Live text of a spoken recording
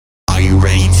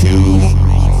ready to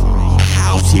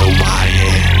house your body?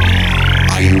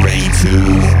 Are you ready to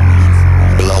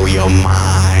blow your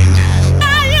mind?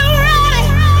 Are you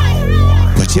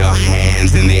ready? Put your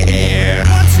hands in the air.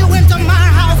 Once you enter my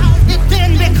house, it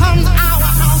then becomes our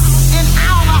house and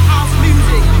our house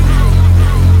music.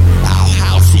 I'll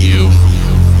house you.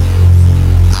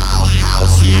 I'll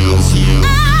house you.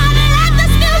 Let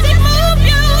this music move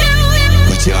you.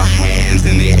 Put your hands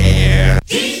in the air.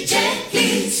 DJ,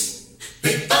 please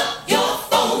pick up your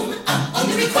phone. I'm on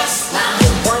the request line. The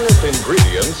finest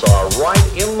ingredients are right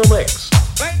in the mix.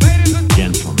 Ladies and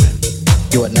gentlemen,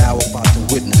 you are now about to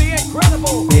witness the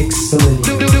incredible excellent.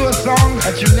 Do a song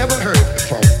that you never heard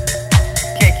before.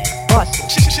 Kick it, bust it.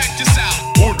 Check this out.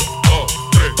 1, 2,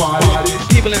 3, 4.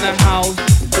 People in the house.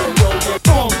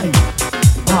 Funky.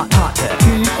 Hot.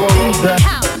 People in the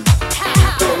house.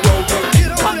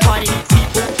 Hot party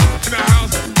people In the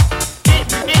house.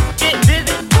 get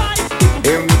busy.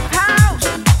 In the House.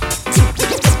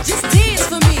 Just dance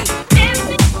for me.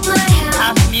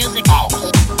 House music. House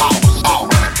music.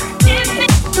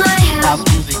 House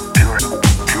music.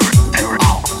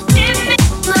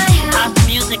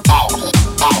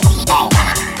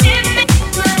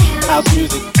 House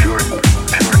music.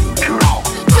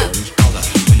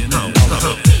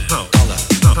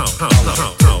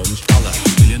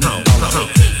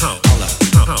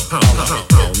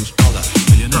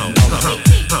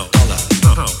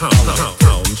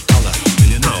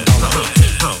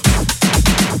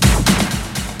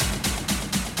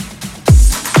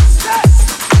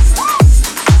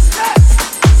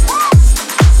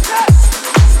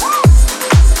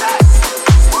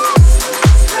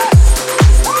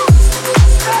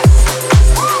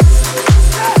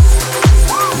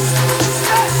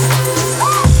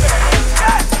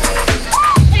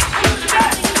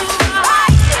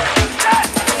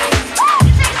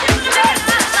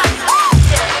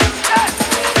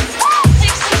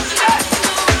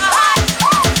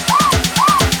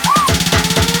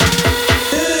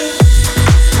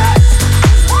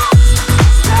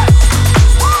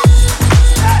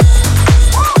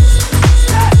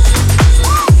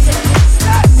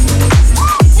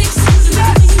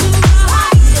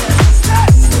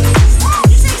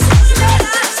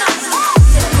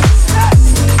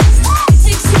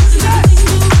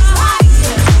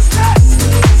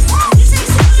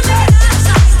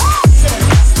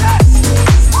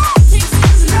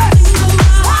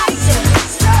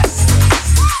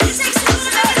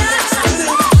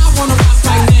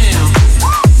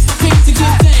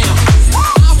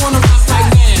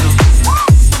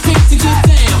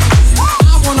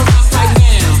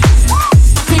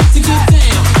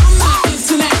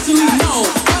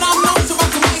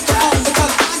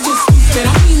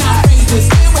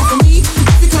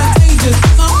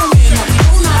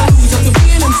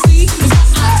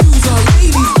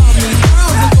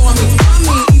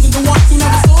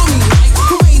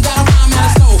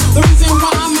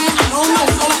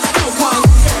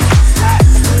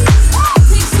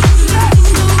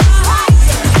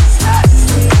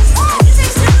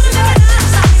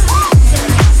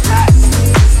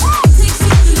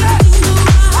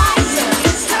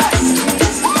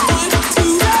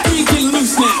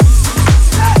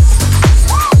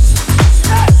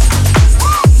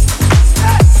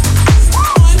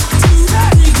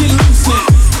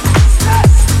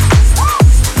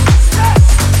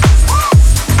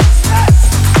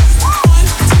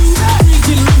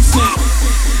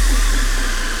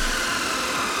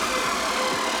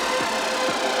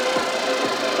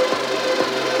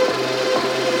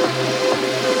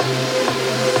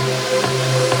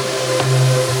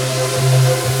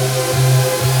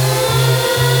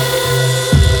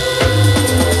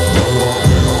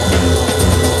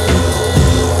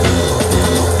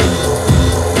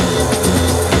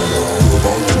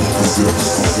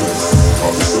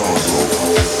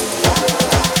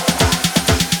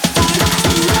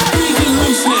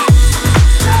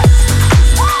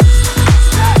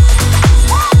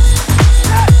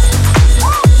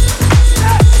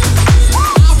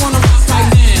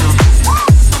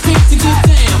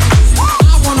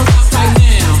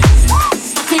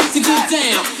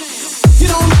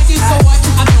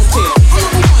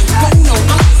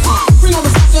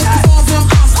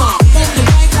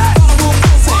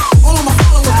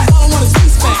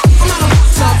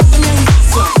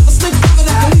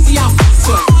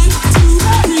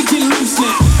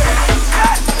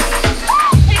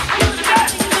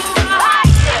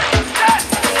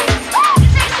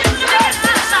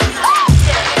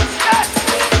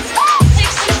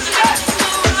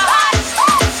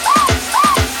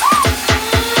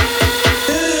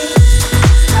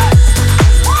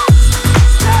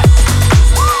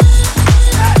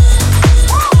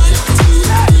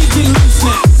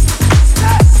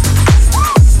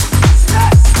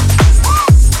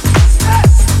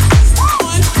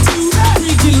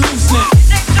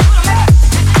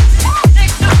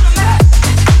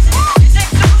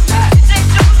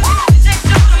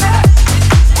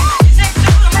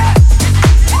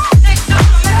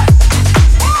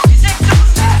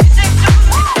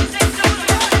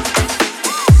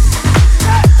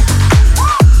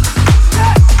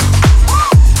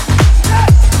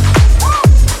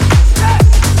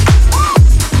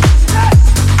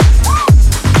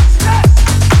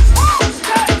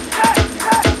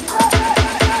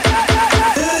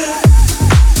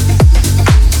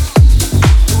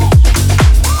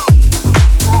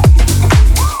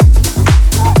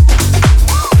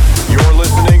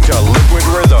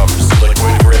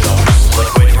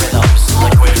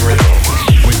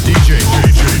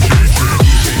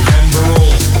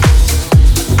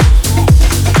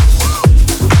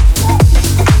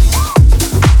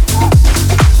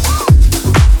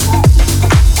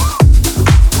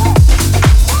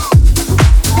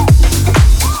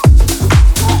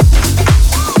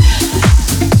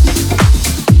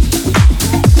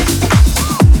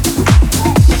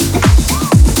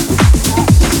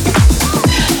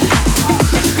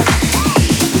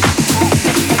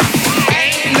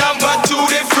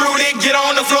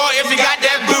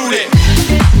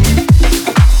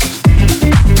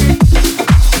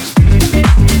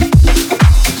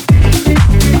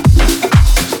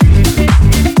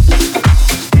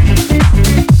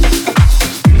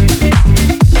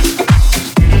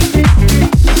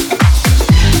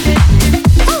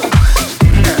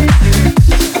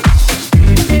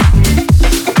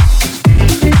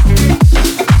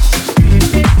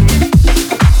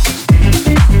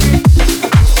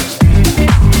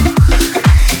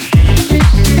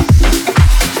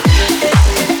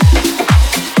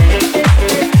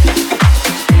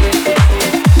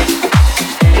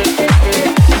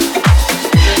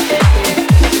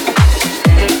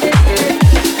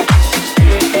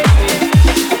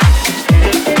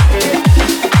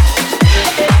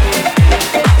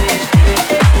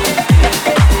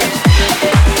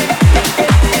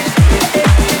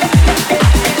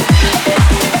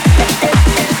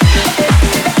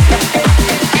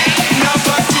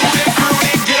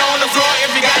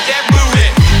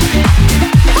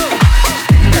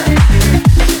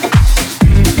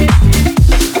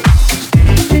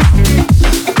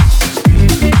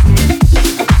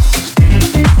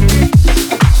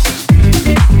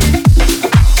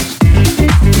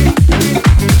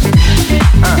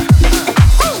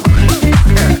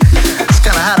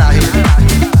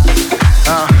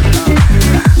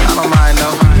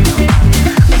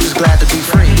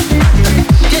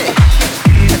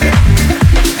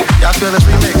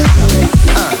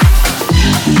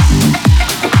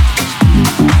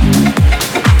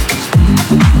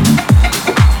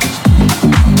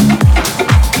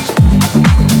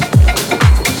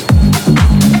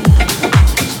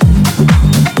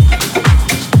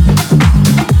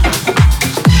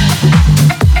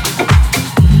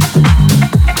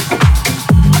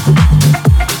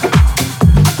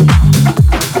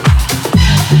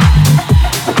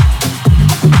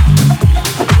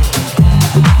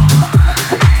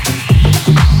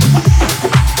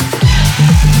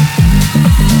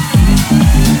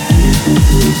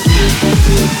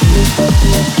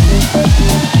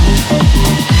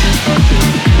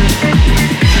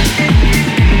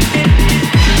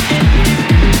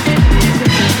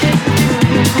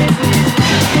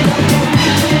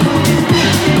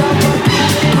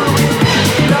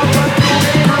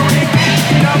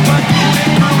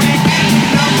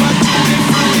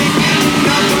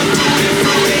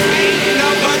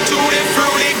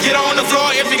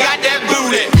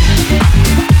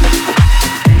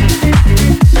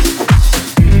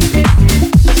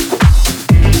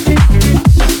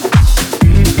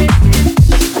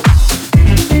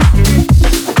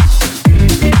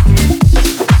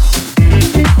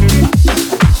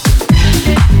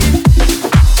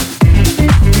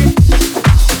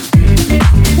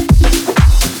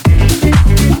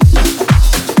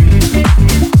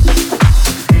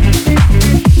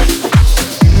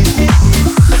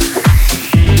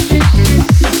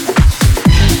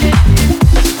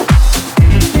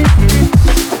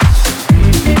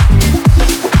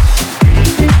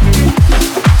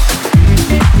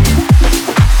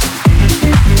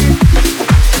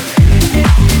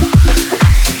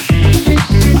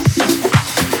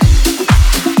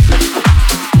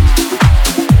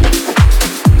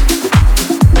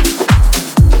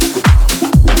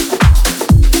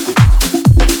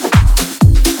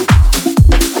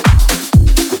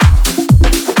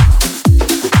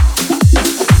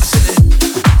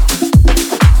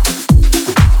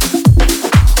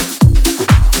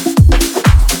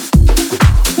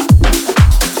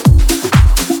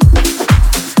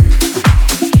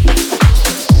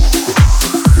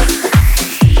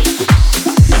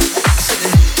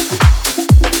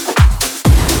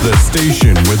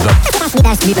 station with the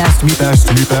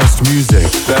best music.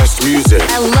 Best music.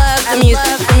 I love the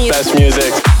music. Best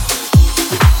music.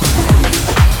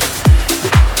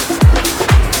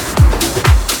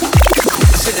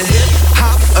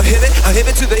 I hit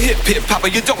it to the hip hip hopper.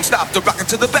 You don't stop the rockin'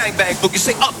 to the bang bang boogie.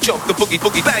 Say up jump the boogie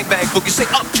boogie bang bang boogie. Say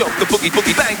up jump the boogie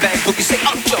boogie bang bang boogie. Say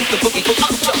up jump the boogie boogie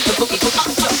up jump the boogie boogie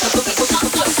up jump the boogie boogie up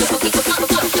jump the boogie boogie up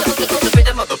jump the boogie boogie. The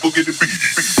rhythm of the boogie to beat.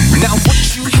 Now what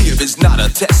you hear is not a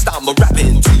test. I'm a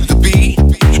rapping to the beat,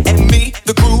 and me,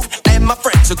 the groove, and my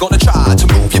friends are gonna try to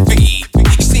move your feet.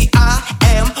 You see, I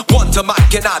am Wonder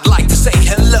Mike, and I'd like to say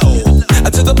hello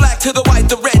to the black, to the white,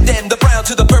 the red, and the brown,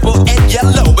 to the purple and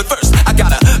yellow. But first, I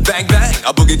gotta bang bang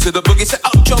a boogie to the boogie. Say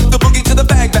up jump the boogie to the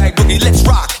bang bang boogie. Let's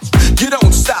rock. You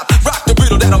don't stop. Rock the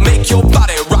riddle that'll make your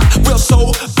body rock. Well,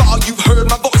 so far you've heard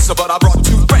my voice, but I brought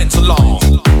two friends along.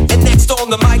 And next on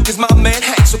the mic is my man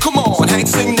Hank. So come on, Hank,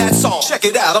 sing that song. Check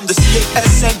it out. I'm the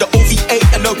CAS and the OVA,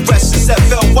 and the rest is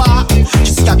FLY. You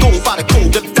see, I go by the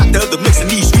code, the doctor of the mix in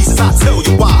these streets, I tell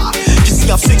you why. You see,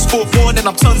 I'm 6'1" and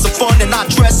I'm tons of fun, and I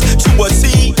dress to a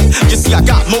T. You see, I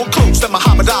got more clothes than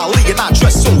Muhammad Ali, and I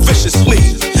dress so viciously.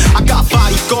 I got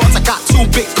bodyguards, I got two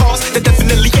big cars that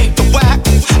definitely ain't the whack.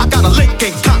 I got a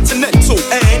Lincoln Continental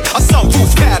and a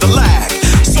sunroof Cadillac.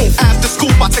 So after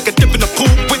school, I take a dip in the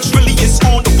pool, which really is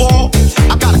on the wall.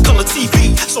 I got a color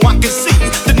TV so I can see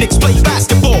the Knicks play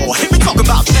basketball. Here we talk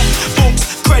about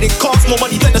checkbooks, credit cards, more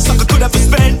money than a sucker could ever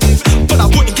spend. But I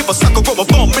wouldn't give a sucker or a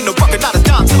bum in the rocket, not a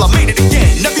dime till I made it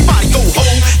again. Everybody go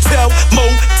hotel,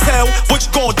 motel, what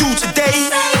you gonna do today?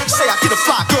 Say I get a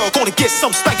fly girl, gonna get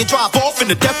some spank and drive off in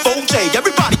the Def OJ.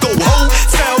 Everybody go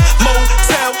hotel,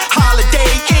 motel,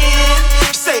 holiday inn.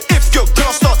 Say if your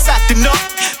girl starts acting up,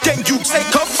 then you take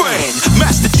her friend.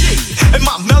 Master G and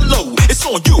my mellow, it's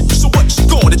on you. So what you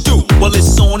gonna do? Well,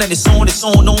 it's on and it's on, it's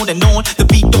on and on. The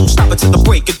beat don't stop until the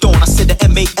break of dawn. I said the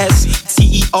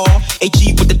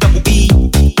MASTERAG with the double E.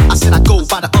 I said I go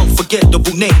by the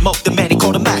unforgettable name of the man they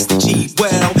call the Master G.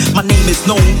 Well, my name is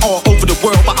known all over the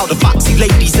world by all the foxy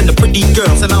ladies and the pretty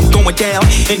girls, and I'm going down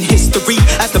in history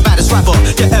as the baddest rapper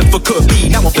you ever could be.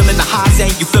 Now I'm feeling the highs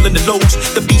and you feeling the lows.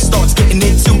 The beat starts getting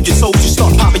into your toes. You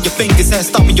start popping your fingers and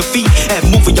stomping your feet and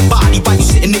moving your body while you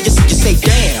sitting in your seat. You say,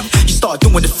 damn. You start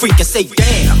doing with the freak and say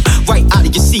damn. Right out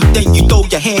of your seat, then you throw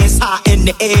your hands high in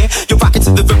the air. You're rocking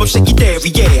to the rhythm, shake your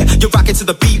dairy, yeah. You're rocking to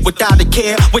the beat without a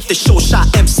care. With the show shot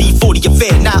MC 40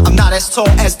 affair. Now I'm not as tall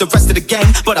as the rest of the gang,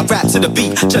 but I rap to the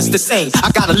beat just the same.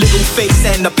 I got a little face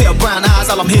and a pair of brown eyes.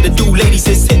 All I'm here to do, ladies,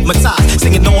 is hypnotize.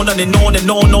 Singing on and on and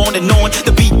on and on.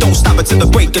 The beat don't stop until the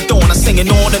break of dawn. I'm singing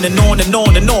on and on and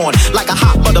on and on. Like a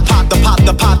hot butter pop, the pop,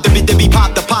 the pop, the beat,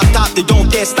 pop, the pop, top. They don't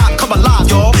dare stop, come alive,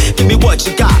 y'all. Give me what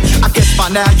you got. I guess by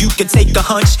now you can take a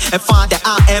hunch and find that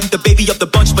I am the baby of the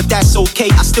bunch, but that's okay.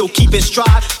 I still keep in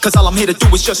stride, cause all I'm here to do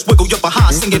is just wiggle your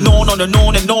behind. Singing on and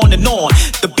on and on and on.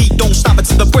 The beat don't stop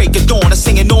until the break of dawn. I'm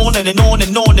singing on and on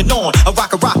and on and on. I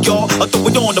rock, y'all. I throw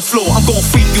it on the floor. I'm gonna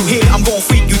freak you here, I'm gonna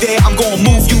freak you there. I'm gonna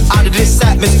move you out of this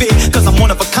atmosphere, cause I'm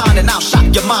one of a kind and I'll shock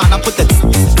your mind. I put the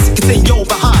in your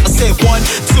behind. I said 1,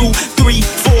 2, 3,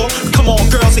 4. Come on,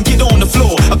 girls, and get on the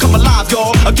floor. I come alive,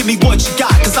 y'all. Give me what you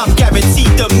got, cause I'm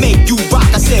guaranteed to make you rock.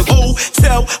 I said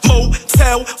hotel,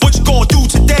 motel, what you gonna do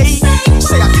today?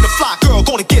 Say I get a fly girl,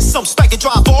 gonna get some spank and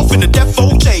drive off in the Def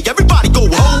OJ. Everybody go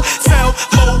hotel,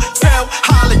 motel,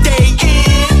 holiday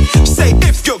inn. Say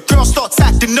if your girl starts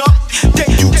acting up,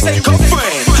 then you take her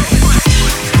friend.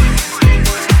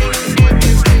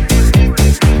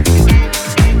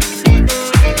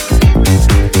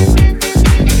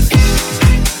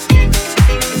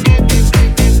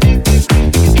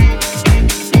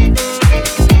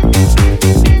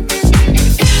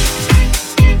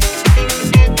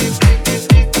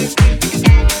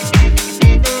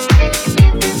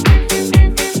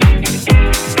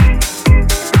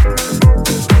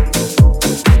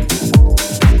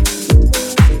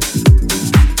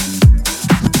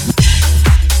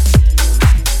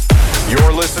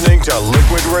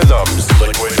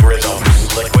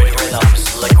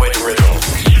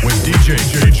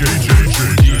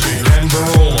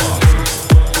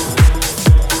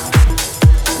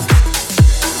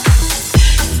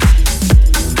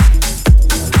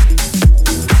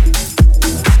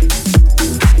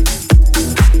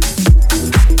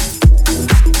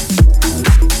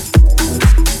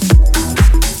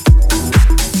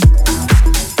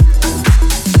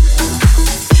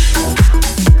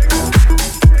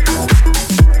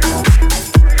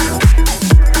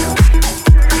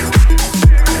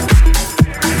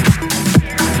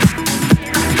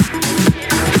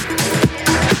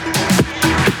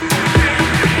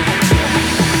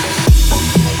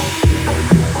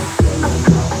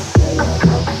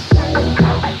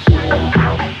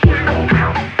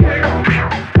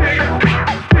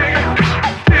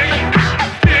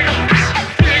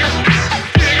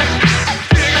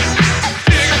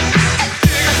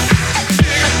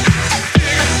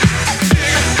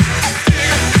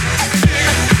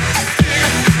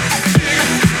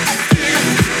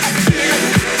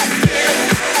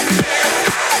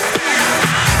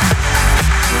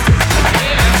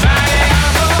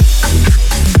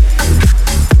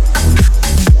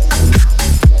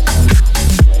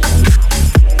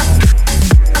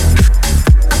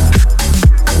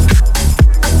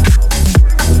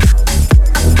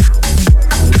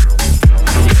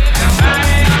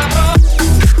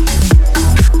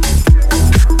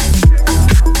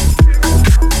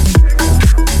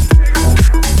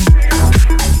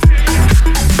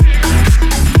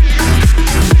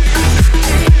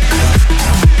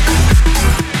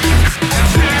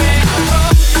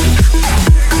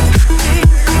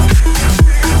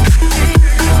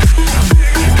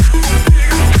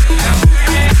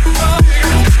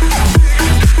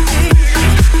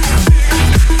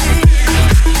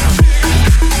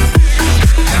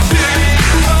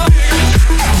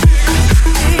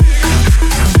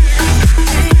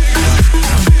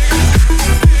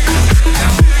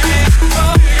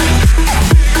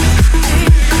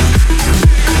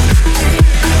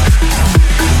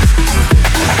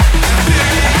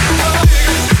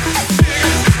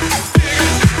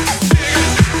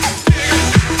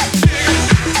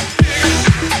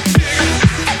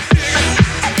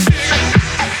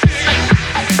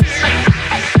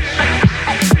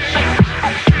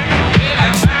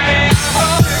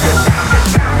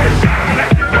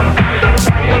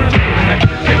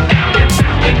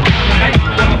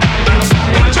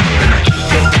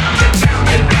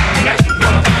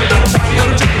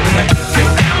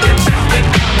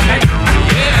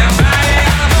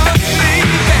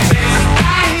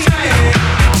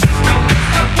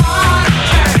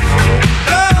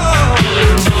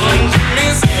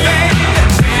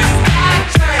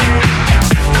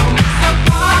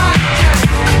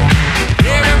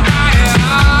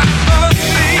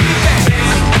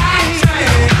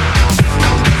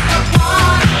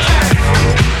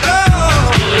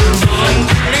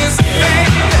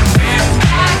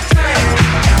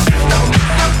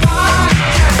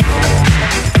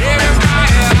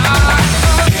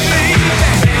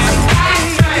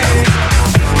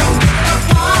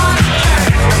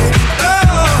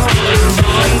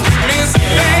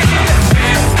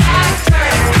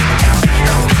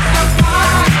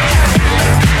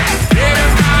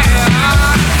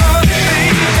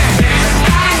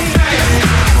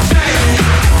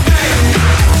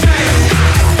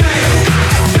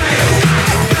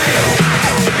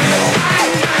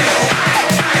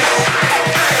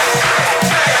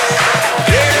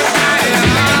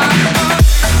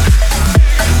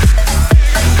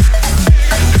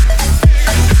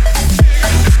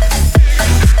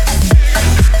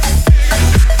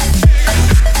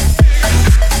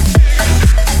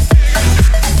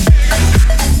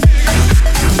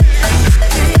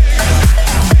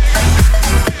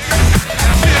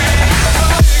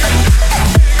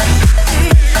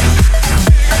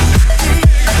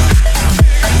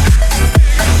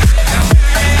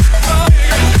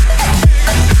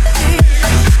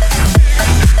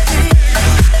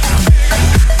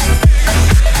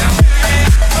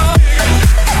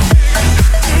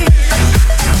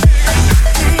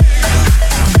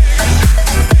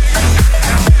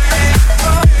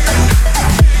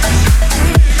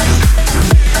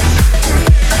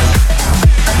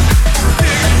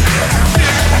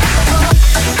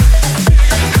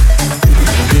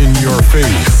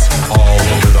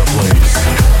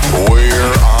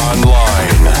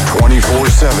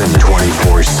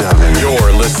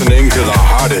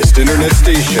 internet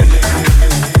station.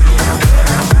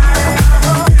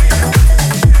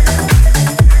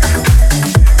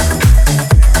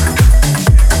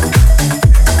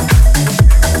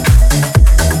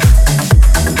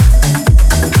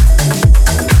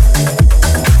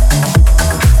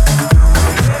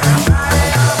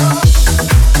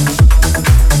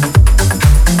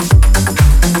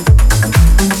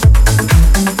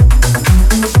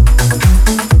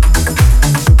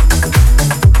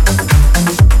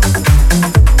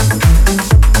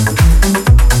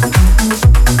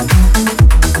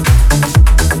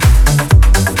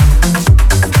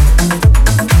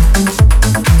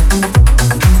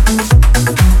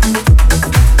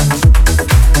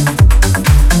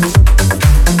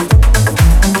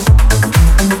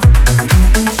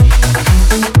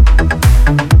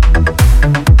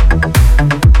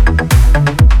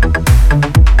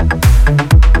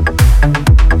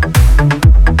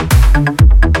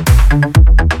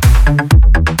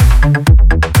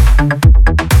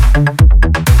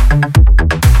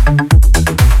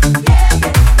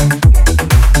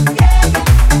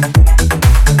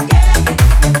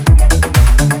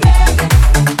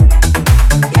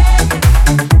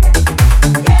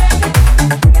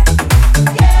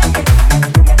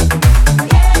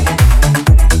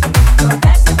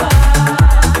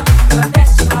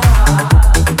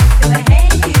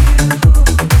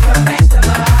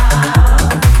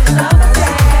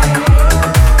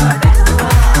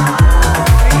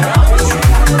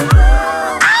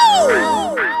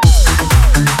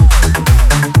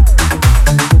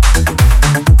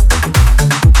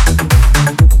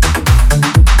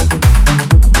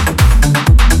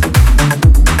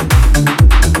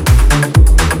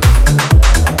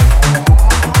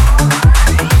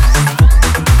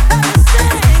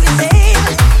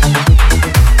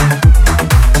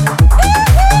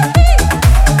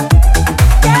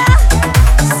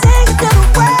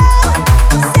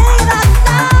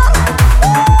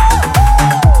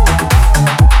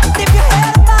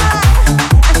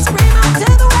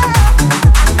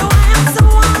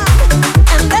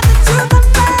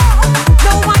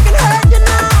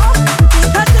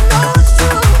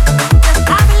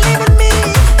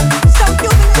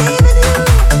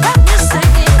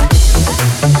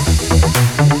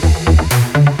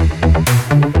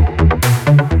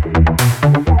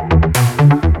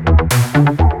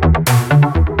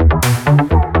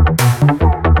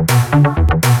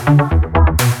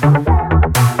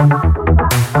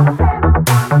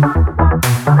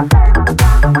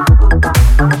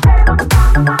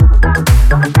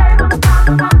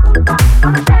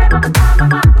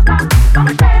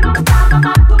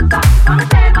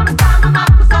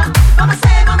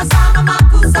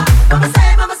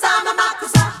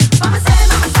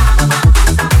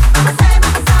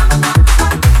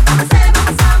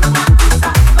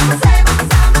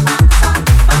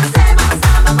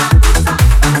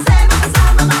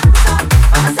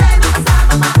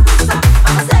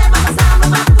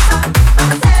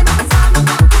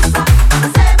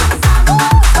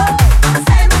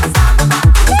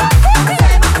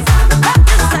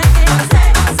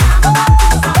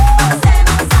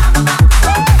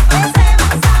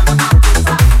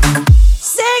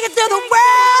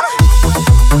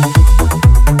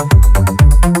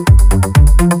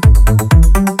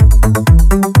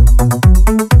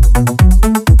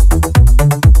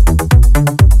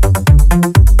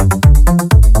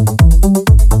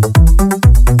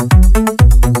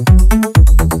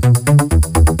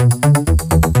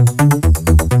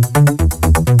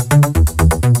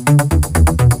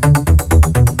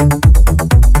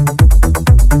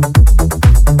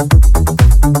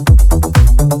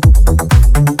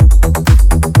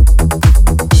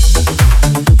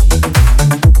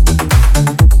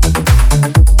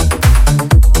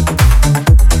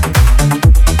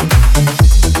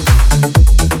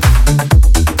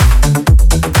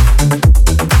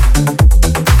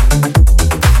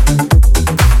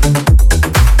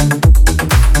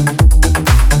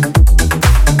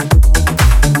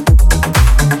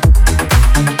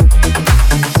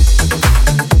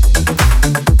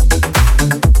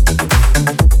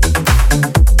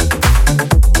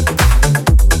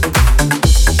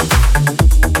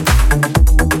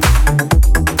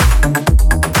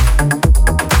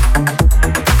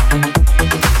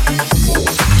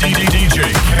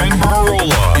 DJ Kenn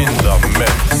Burrola.